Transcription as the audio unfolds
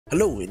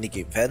Hello indie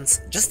game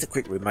fans, just a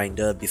quick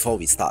reminder before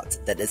we start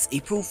that it's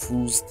April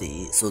Fool's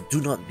Day, so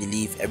do not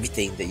believe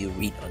everything that you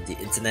read on the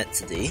internet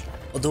today,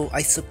 although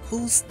I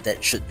suppose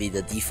that should be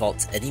the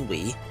default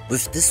anyway,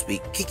 with this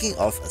week kicking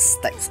off a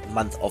stacked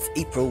month of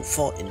April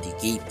for indie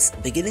games,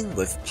 beginning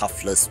with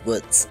Pathless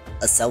Woods,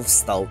 a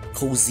self-styled,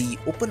 cozy,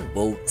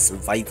 open-world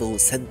survival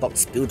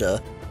sandbox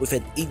builder with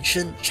an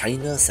ancient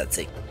China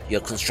setting. You're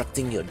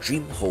constructing your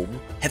dream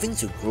home, having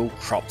to grow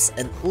crops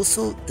and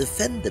also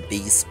defend the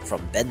base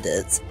from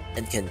bandits,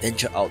 and can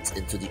venture out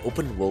into the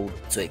open world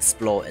to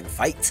explore and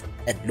fight,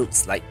 and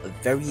looks like a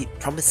very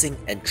promising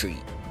entry.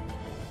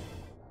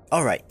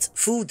 Alright,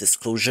 full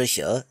disclosure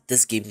here,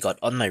 this game got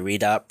on my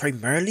radar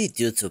primarily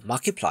due to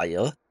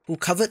Markiplier, who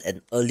covered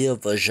an earlier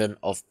version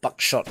of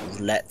Buckshot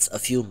Roulette a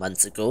few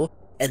months ago,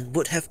 and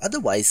would have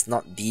otherwise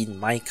not been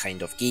my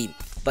kind of game.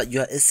 But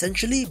you are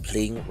essentially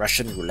playing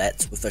Russian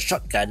roulette with a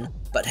shotgun,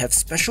 but have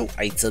special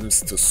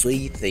items to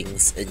sway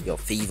things in your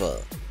favor.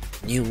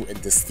 New in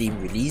the Steam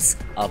release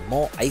are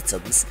more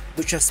items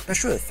which have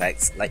special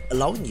effects like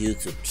allowing you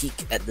to peek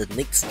at the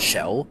next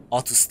shell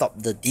or to stop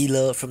the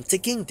dealer from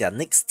taking their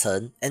next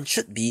turn, and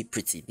should be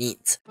pretty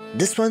neat.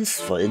 This one's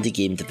for indie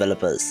game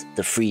developers.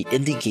 The free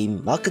indie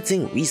game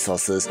marketing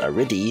resources are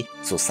ready,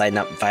 so sign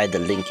up via the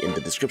link in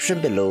the description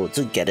below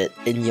to get it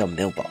in your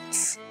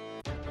mailbox.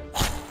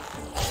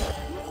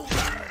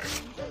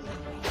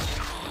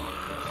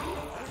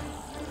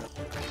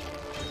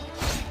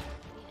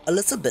 A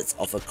little bit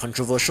of a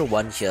controversial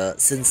one here,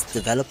 since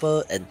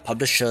developer and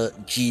publisher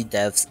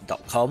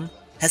gdevs.com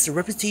has a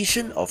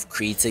reputation of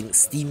creating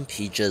Steam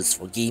pages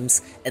for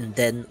games and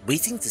then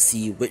waiting to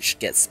see which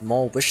gets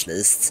more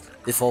wishlists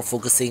before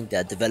focusing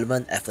their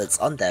development efforts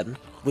on them,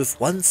 with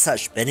one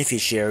such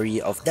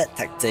beneficiary of that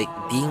tactic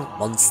being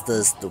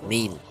Monsters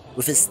Domain,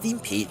 with its Steam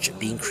page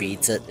being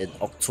created in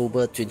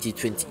October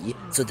 2020,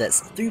 so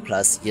that's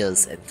 3+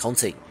 years and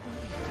counting.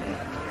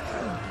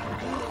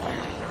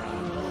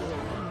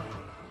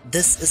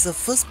 This is a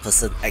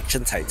first-person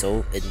action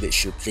title in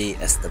which you play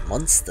as the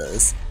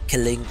monsters,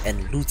 killing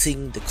and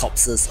looting the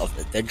corpses of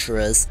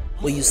adventurers,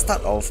 where you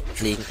start off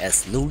playing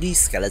as lowly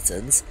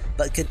skeletons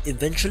but can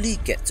eventually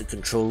get to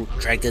control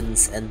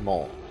dragons and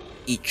more.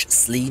 Each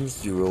slain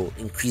hero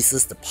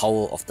increases the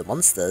power of the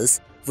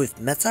monsters, with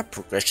meta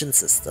progression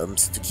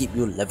systems to keep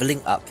you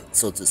leveling up,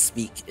 so to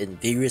speak, in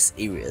various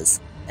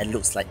areas, and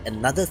looks like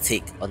another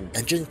take on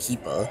Dungeon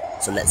Keeper,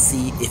 so let's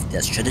see if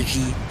their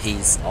strategy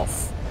pays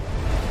off.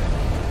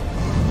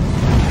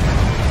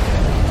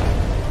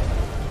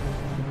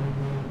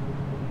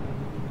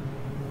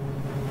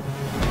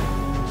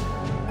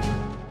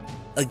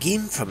 A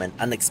game from an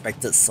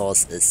unexpected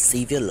source is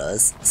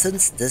Saviorless,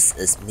 since this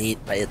is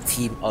made by a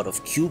team out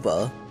of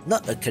Cuba,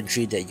 not a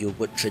country that you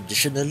would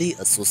traditionally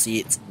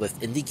associate with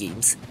indie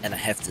games, and I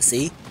have to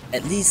say,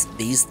 at least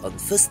based on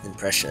first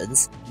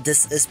impressions,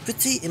 this is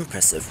pretty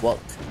impressive work.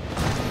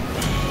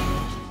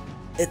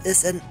 It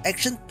is an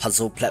action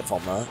puzzle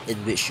platformer in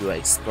which you are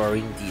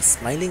exploring the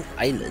Smiling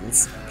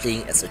Islands,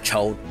 playing as a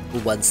child who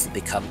wants to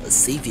become a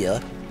savior,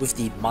 with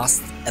the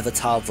masked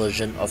avatar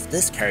version of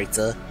this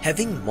character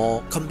having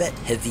more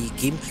combat-heavy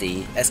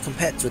gameplay as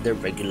compared to the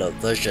regular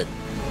version.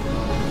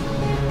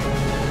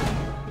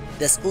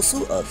 There's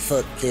also a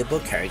third playable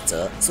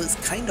character, so it's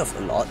kind of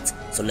a lot,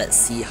 so let's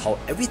see how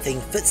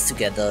everything fits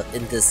together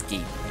in this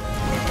game.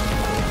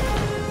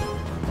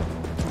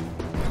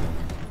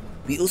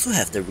 We also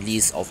have the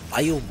release of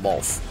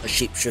Biomorph, a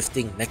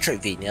shape-shifting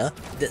Metroidvania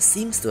that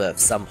seems to have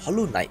some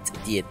Hollow Knight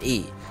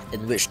DNA,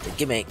 in which the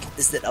gimmick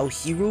is that our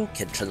hero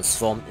can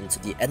transform into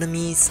the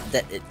enemies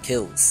that it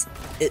kills.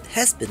 It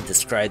has been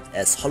described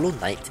as Hollow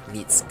Knight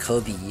meets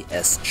Kirby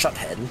as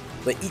shorthand,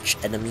 where each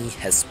enemy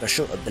has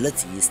special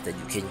abilities that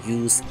you can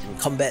use in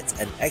combat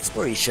and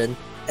exploration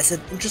as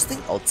an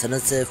interesting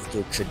alternative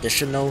to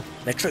traditional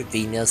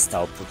Metroidvania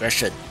style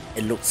progression.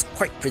 It looks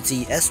quite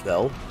pretty as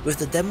well, with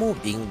the demo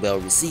being well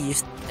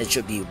received and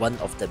should be one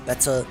of the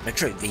better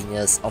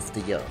Metroidvanias of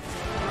the year.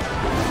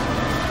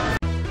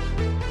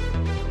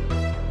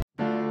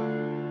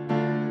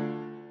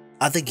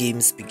 Other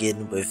games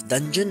begin with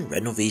Dungeon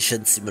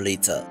Renovation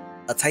Simulator,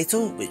 a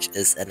title which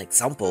is an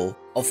example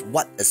of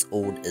what is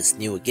old is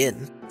new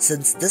again,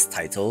 since this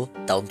title,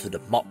 down to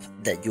the mop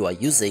that you are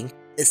using,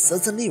 is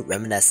certainly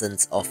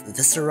reminiscent of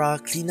Viscera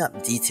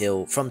Cleanup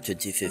Detail from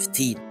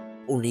 2015,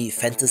 only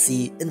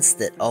fantasy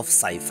instead of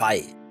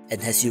sci-fi, and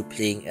has you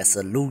playing as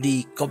a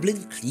lowly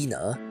goblin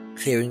cleaner,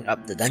 clearing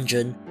up the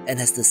dungeon, and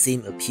has the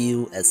same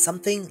appeal as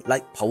something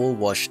like Power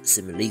Wash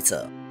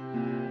Simulator.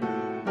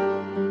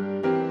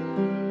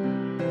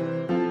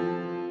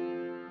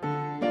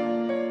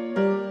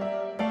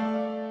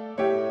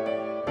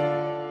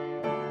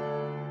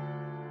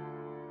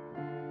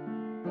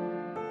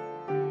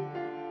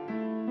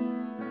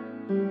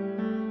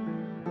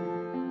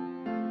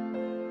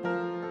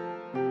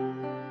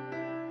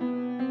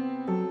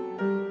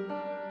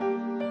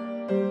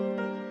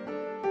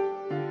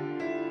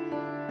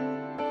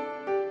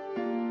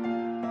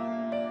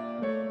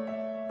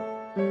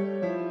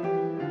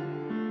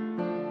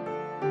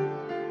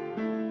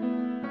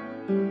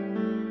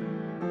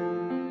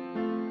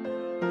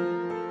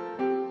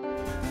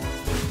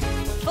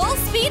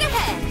 speed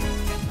ahead!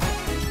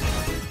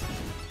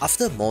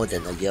 After more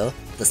than a year,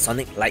 the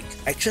Sonic-like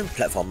action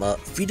platformer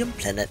Freedom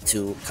Planet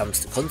 2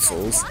 comes to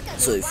consoles,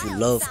 so if you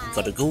love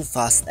gotta go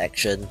fast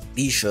action,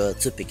 be sure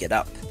to pick it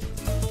up.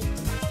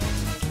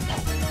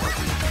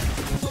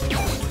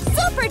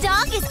 Super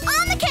Dog is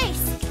on the case!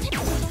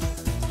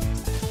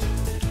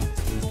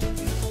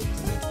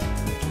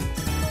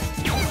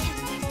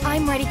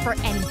 I'm ready for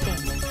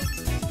anything.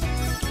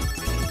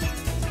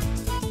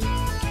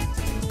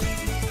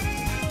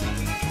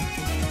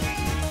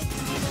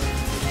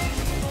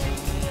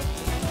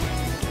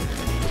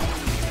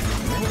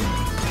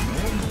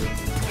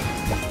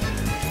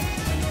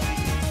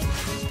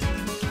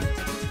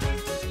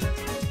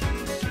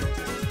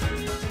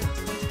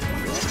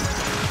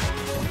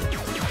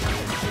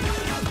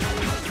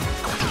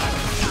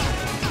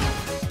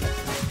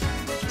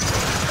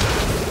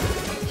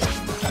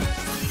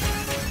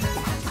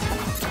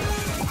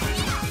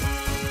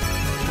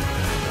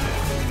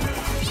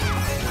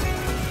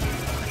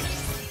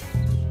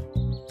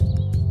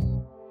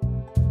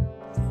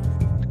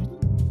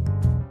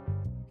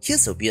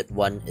 Here's a weird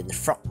one in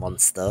Frog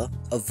Monster,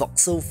 a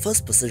voxel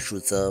first-person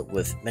shooter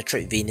with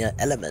Metroidvania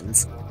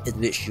elements in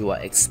which you are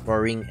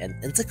exploring an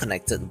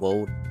interconnected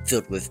world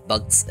filled with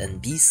bugs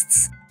and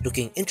beasts,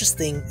 looking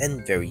interesting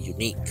and very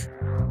unique.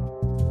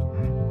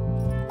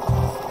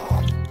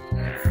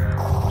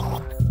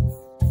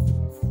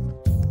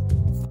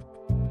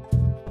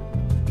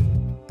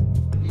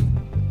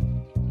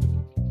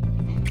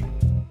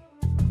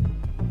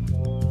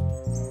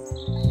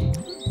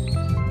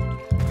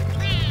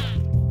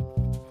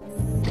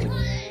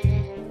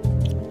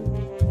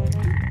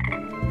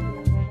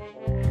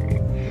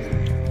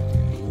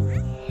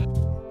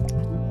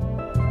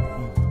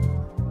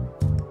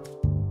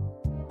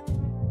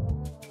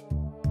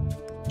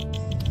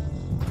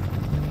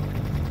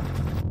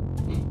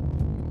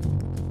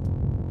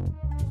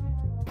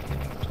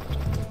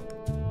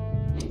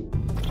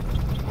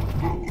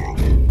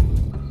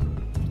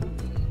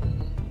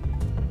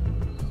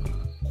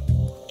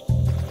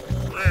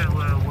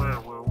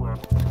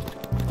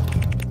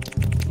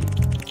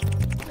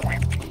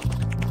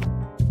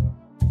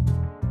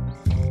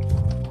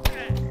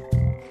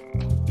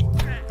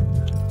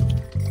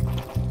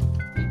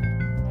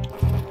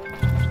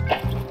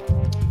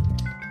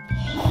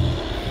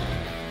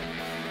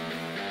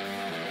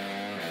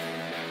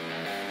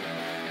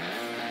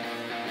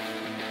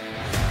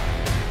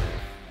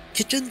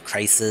 Kitchen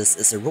Crisis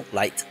is a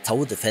roguelite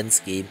tower defense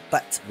game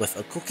but with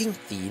a cooking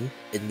theme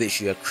in which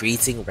you are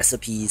creating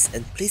recipes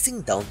and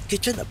placing down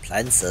kitchen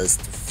appliances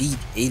to feed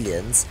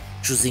aliens,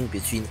 choosing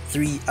between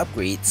 3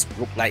 upgrades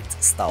roguelite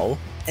style,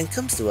 and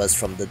comes to us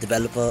from the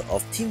developer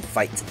of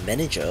Teamfight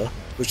Manager,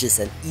 which is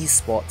an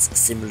esports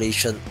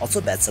simulation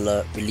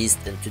auto-battler released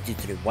in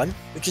 2021,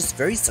 which is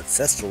very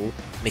successful,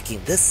 making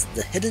this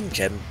the hidden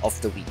gem of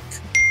the week.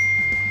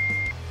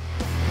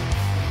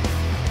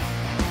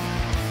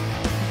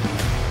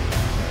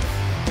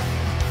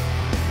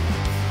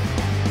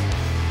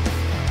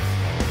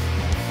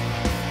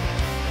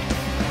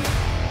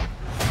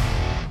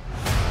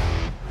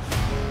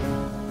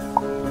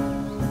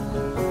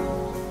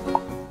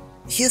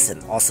 Here's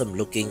an awesome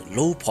looking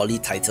low poly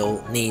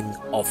title named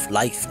Of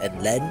Life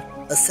and Land,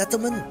 a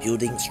settlement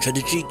building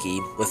strategy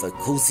game with a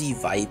cozy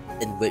vibe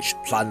in which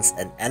plants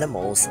and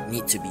animals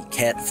need to be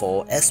cared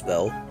for as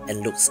well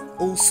and looks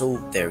also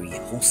very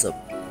wholesome.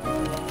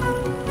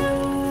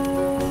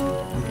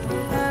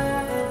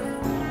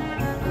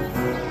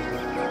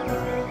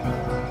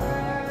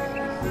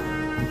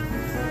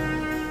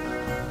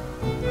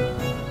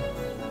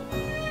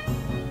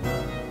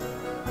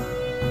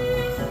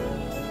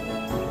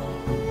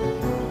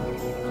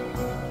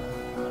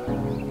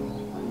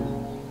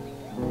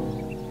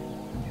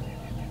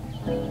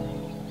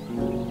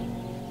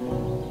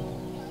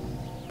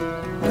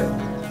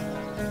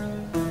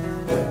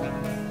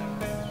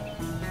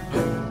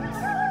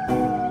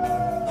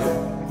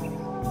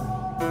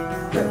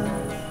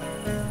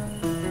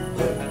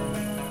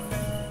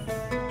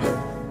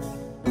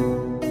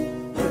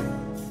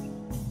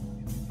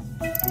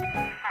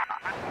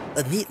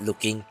 A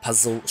neat-looking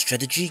puzzle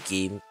strategy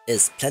game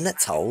is Planet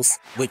Tiles,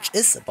 which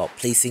is about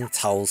placing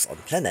tiles on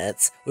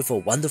planets with a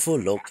wonderful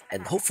look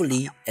and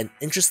hopefully an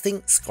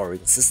interesting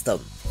scoring system.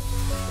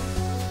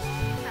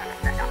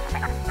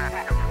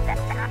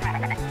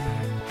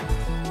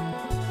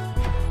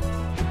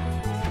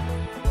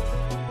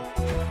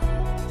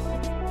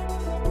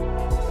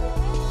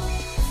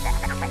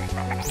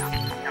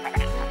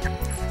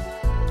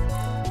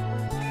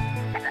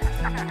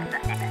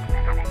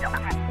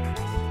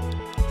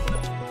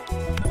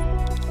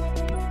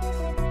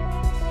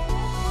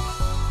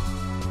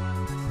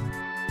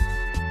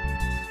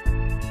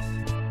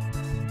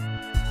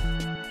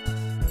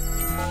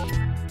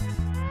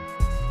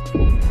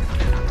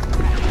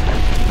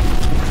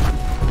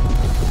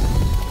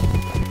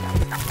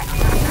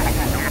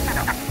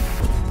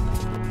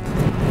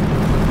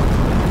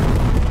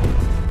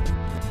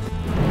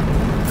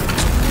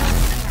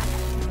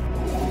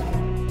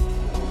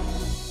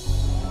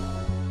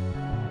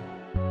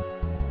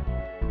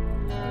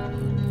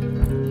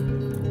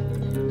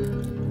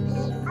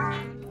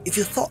 If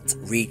you thought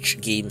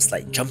rage games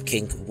like Jump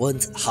King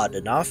weren't hard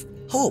enough,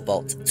 how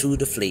about Through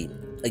the Flame,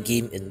 a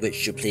game in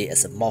which you play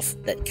as a moth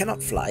that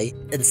cannot fly,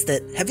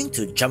 instead having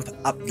to jump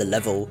up the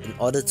level in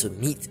order to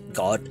meet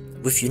God,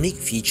 with unique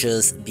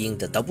features being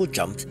the double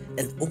jump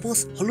and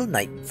almost Hollow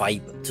Knight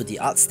vibe to the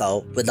art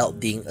style without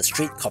being a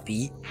straight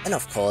copy, and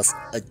of course,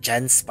 a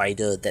giant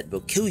spider that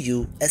will kill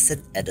you as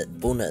an added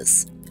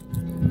bonus.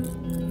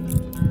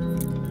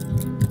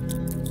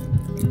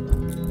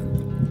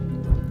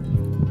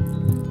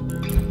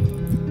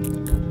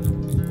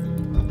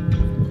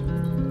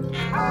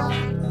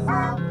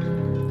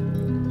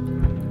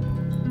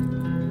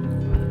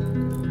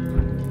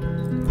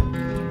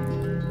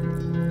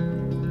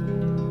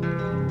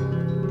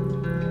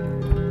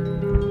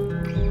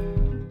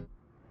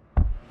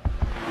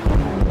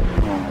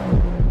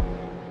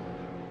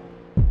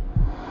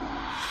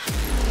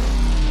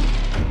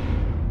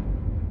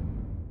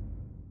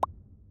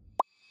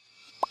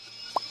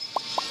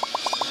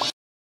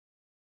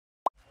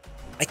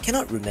 I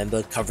cannot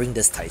remember covering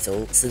this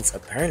title since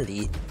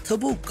apparently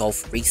Turbo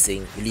Golf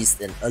Racing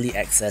released in early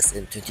access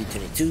in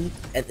 2022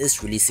 and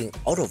is releasing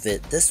out of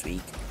it this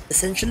week,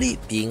 essentially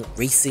being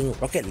Racing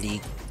Rocket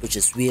League, which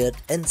is weird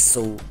and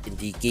so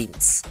indie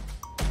games.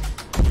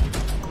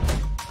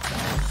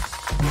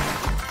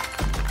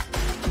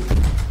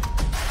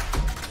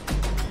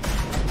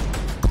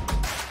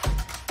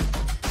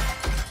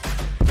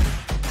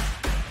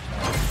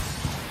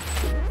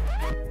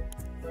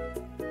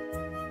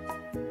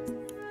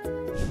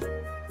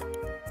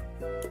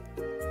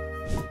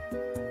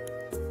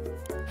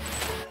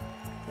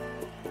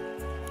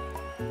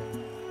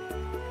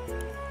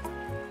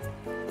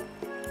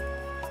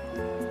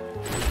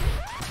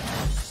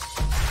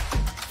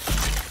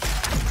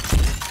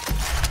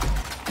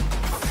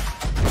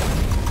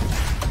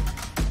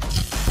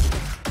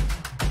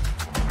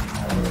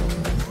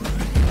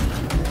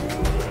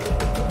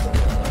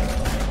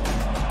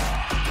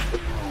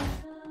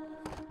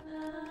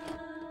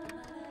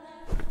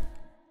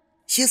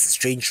 Here's a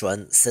strange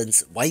one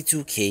since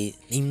Y2K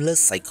Nameless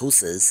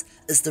Psychosis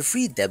is the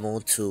free demo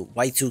to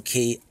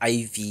Y2K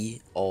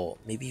IV or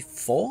maybe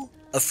 4?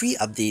 A free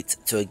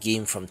update to a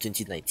game from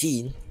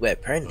 2019 where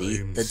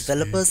apparently the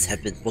developers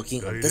have been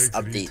working on this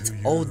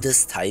update all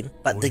this time,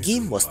 but the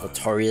game was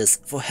notorious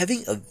for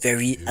having a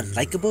very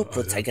unlikable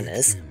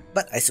protagonist,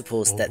 but I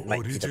suppose that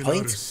might be the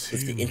point,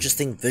 with the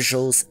interesting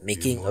visuals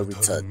making a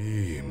return.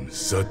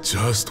 Memes that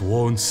just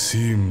won't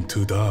seem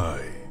to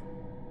die.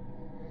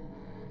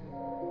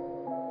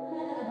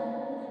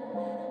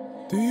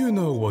 Do you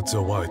know what the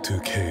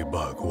Y2K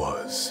bug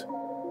was?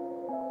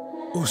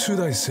 Or should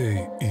I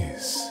say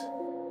is?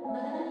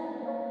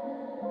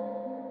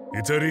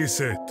 It's a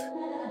reset,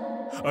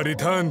 a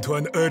return to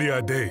an earlier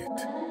date,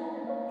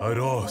 a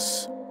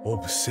loss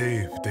of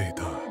save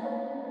data,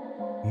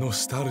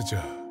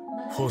 nostalgia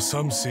for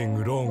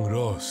something long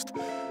lost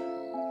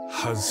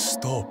has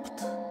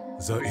stopped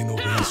the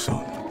innovation.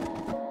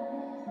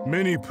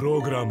 Many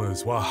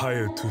programmers were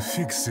hired to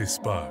fix this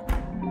bug.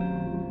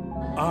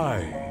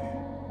 I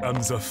am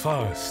the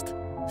first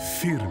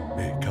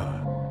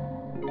filmmaker.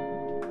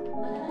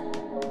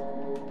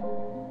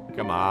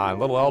 Come on,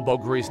 little elbow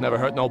grease never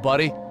hurt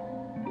nobody.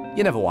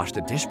 You never washed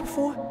a dish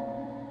before?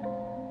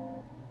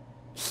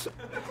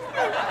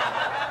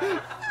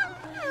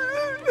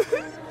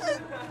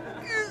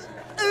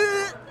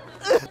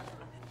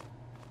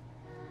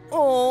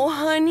 Oh,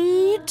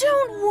 honey,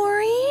 don't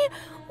worry.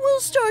 We'll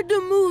start the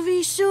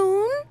movie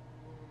soon.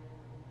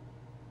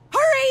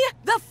 Hurry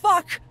the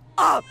fuck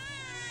up!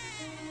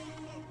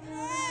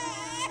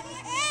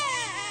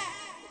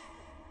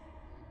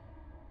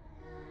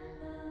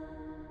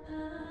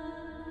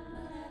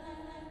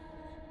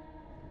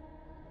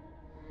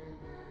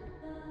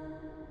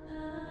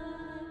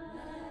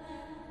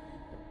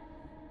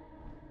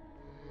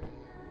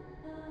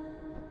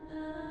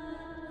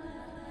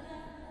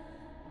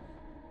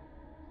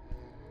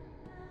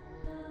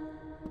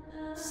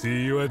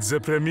 See you at the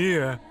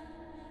premiere.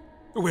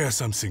 Wear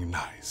something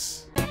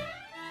nice.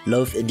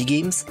 Love indie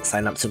games?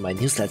 Sign up to my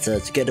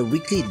newsletter to get a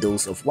weekly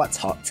dose of what's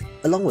hot,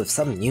 along with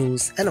some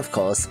news and of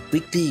course,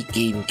 weekly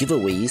game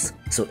giveaways,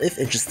 so if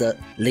interested,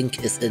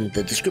 link is in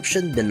the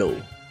description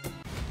below.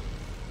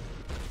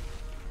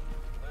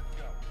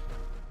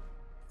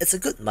 It's a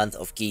good month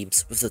of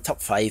games with the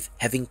top 5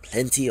 having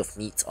plenty of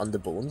meat on the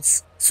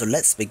bones, so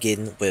let's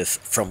begin with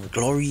From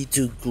Glory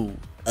to Goo,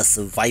 a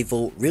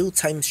survival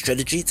real-time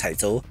strategy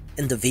title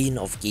in the vein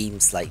of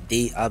games like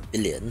They Are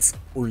Billions,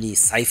 only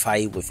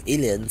sci-fi with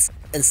aliens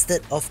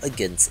instead of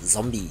against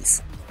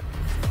zombies.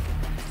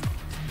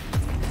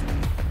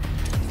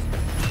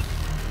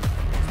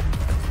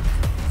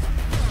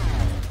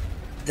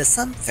 There's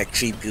some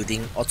factory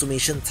building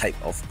automation type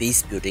of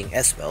base building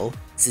as well,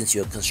 since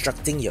you're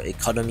constructing your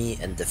economy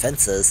and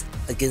defenses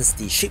against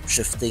the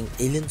shape-shifting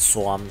alien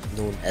swarm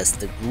known as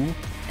the Goo,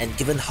 and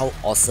given how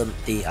awesome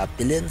They Are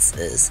Billions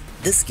is,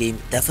 this game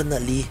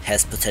definitely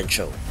has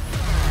potential.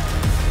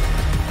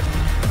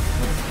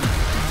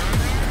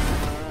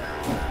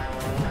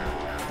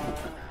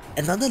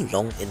 Another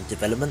long in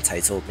development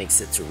title makes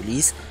it to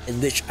release,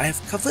 in which I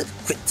have covered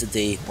Quit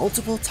Today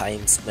multiple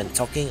times when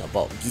talking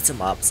about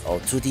beat-em-ups or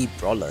 2D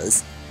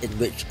brawlers, in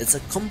which it's a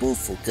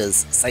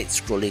combo-focused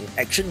side-scrolling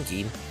action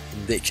game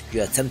in which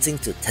you are attempting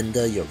to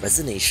tender your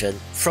resignation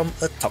from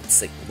a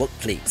toxic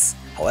workplace.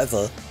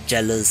 However,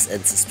 jealous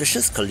and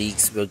suspicious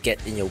colleagues will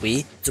get in your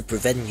way to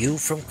prevent you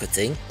from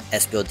quitting,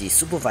 as will the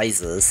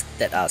supervisors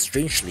that are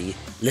strangely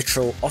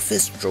literal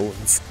office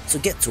drones, so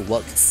get to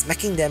work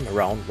smacking them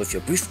around with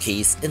your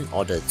briefcase in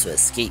order to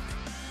escape.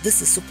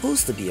 This is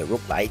supposed to be a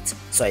roguelite,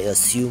 so I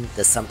assume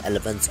there's some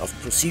elements of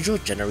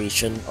procedural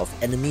generation of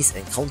enemies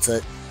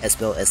encountered, as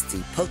well as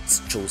the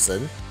perks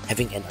chosen,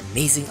 having an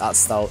amazing art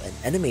style and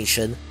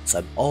animation, so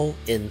I'm all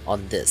in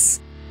on this.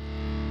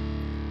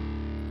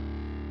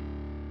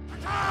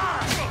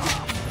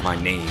 My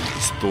name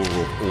is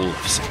Thorvald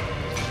Olafsson,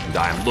 and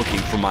I am looking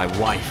for my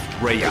wife,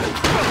 Rhea.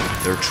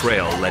 Their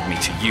trail led me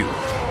to you.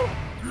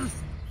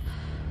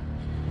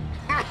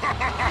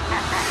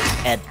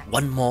 Add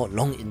one more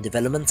long in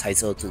development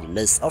title to the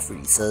list of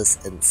releases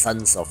in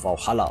Sons of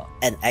Valhalla,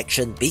 an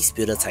action base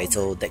builder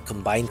title that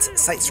combines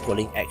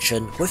side-scrolling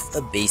action with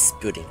a base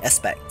building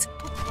aspect.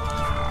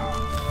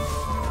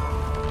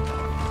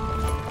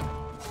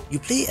 You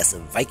play as a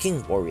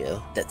Viking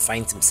warrior that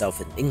finds himself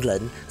in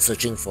England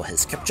searching for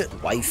his captured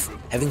wife,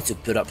 having to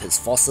build up his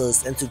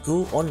forces and to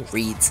go on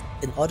raids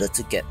in order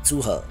to get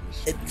to her.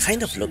 It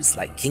kind of looks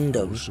like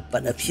Kingdom,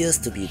 but appears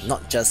to be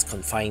not just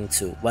confined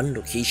to one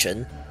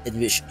location, in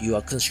which you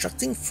are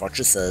constructing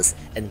fortresses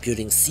and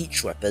building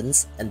siege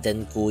weapons and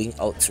then going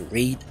out to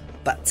raid,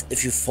 but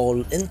if you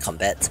fall in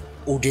combat,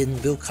 Odin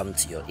will come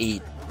to your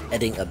aid,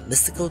 adding a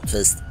mystical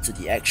twist to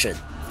the action.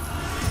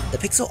 The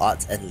pixel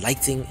art and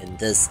lighting in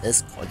this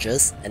is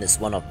gorgeous and is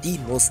one of the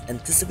most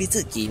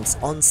anticipated games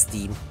on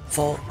Steam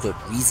for good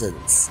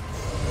reasons.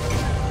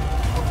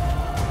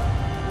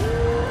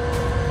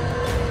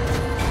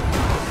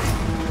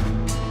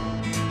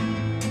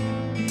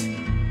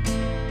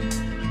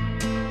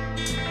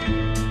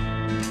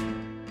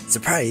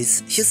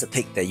 Surprise! Here's a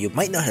pick that you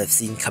might not have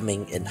seen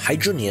coming in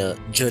Hydroneer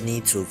Journey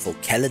to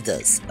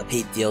Vocalidus, a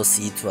paid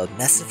DLC to a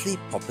massively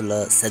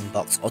popular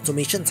sandbox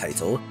automation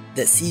title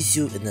that sees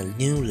you in a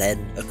new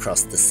land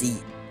across the sea,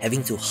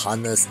 having to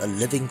harness a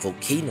living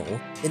volcano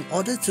in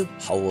order to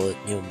power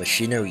new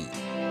machinery.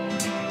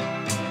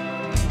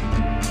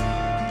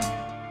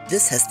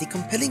 This has the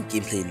compelling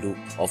gameplay loop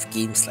of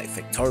games like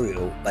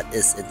Factorio, but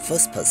is in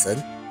first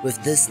person,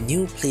 with this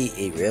new play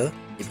area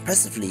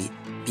impressively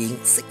being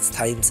 6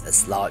 times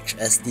as large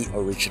as the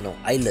original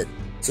island.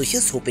 So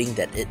here's hoping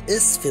that it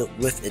is filled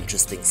with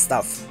interesting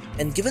stuff,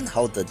 and given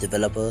how the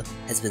developer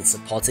has been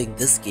supporting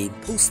this game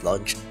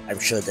post-launch, I'm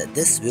sure that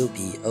this will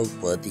be a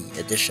worthy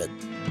addition.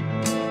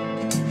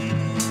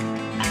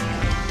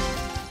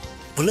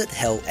 Bullet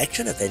Hell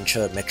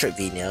action-adventure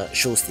Metroidvania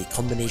shows the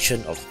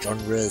combination of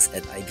genres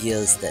and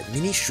ideas that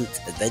Mini-Shoot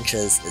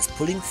Adventures is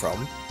pulling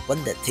from,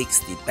 one that takes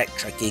the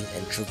backtracking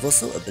and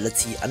traversal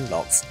ability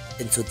unlocks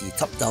into the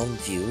top-down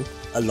view,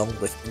 along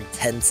with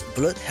intense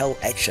bullet hell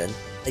action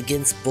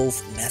against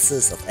both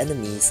masses of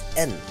enemies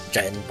and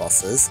giant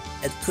bosses,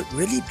 and could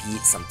really be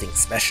something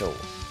special.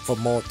 For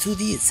more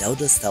 2D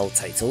Zelda-style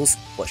titles,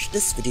 watch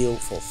this video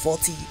for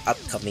 40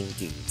 upcoming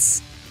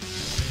games.